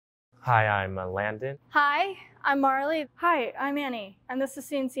Hi, I'm Landon. Hi, I'm Marley. Hi, I'm Annie, and this is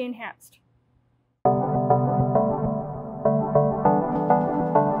CNC Enhanced.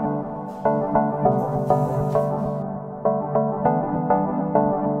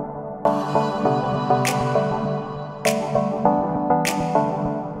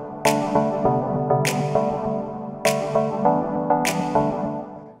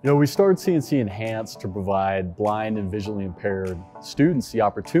 We started CNC Enhanced to provide blind and visually impaired students the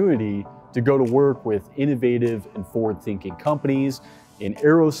opportunity to go to work with innovative and forward-thinking companies in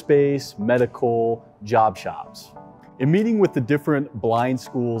aerospace, medical, job shops. In meeting with the different blind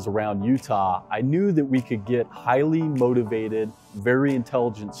schools around Utah, I knew that we could get highly motivated, very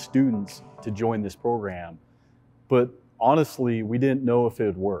intelligent students to join this program. But honestly, we didn't know if it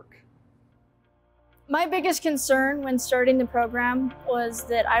would work. My biggest concern when starting the program was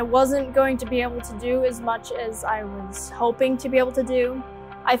that I wasn't going to be able to do as much as I was hoping to be able to do.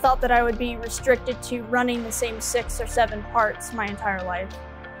 I thought that I would be restricted to running the same 6 or 7 parts my entire life.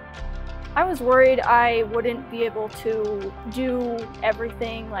 I was worried I wouldn't be able to do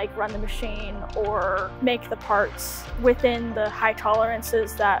everything like run the machine or make the parts within the high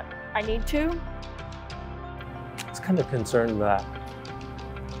tolerances that I need to. I was kind of concerned that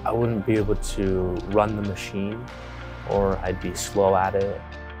I wouldn't be able to run the machine, or I'd be slow at it.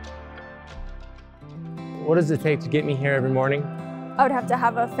 What does it take to get me here every morning? I would have to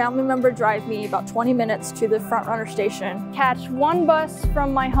have a family member drive me about 20 minutes to the front runner station, catch one bus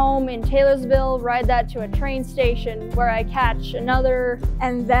from my home in Taylorsville, ride that to a train station where I catch another,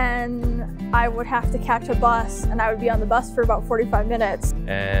 and then I would have to catch a bus, and I would be on the bus for about 45 minutes.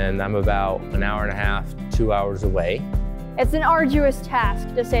 And I'm about an hour and a half, 2 hours away. It's an arduous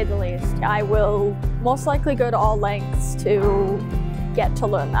task, to say the least. I will most likely go to all lengths to get to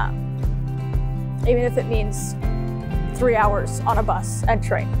learn that, even if it means 3 hours on a bus and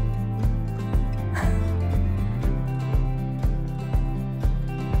train.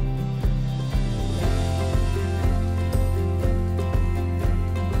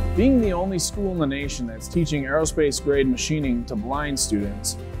 Being the only school in the nation that's teaching aerospace-grade machining to blind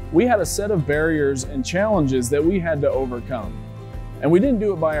students, we had a set of barriers and challenges that we had to overcome. And we didn't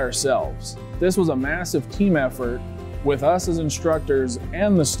do it by ourselves. This was a massive team effort with us as instructors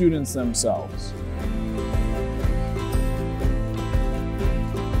and the students themselves.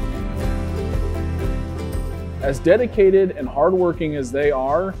 As dedicated and hardworking as they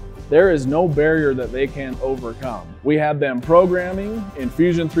are, there is no barrier that they can't overcome. We had them programming in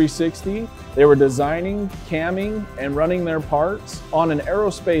Fusion 360. They were designing, camming, and running their parts on an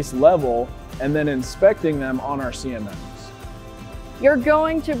aerospace level and then inspecting them on our CMMs. You're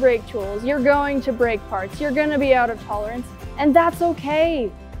going to break tools, you're going to break parts, you're going to be out of tolerance, and that's okay.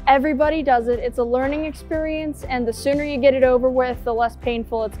 Everybody does it. It's a learning experience, and the sooner you get it over with, the less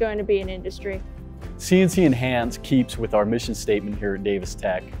painful it's going to be in industry. CNC Enhanced keeps with our mission statement here at Davis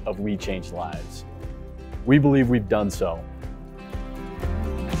Tech of "We Change Lives." We believe we've done so.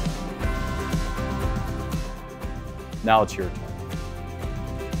 Now it's your turn.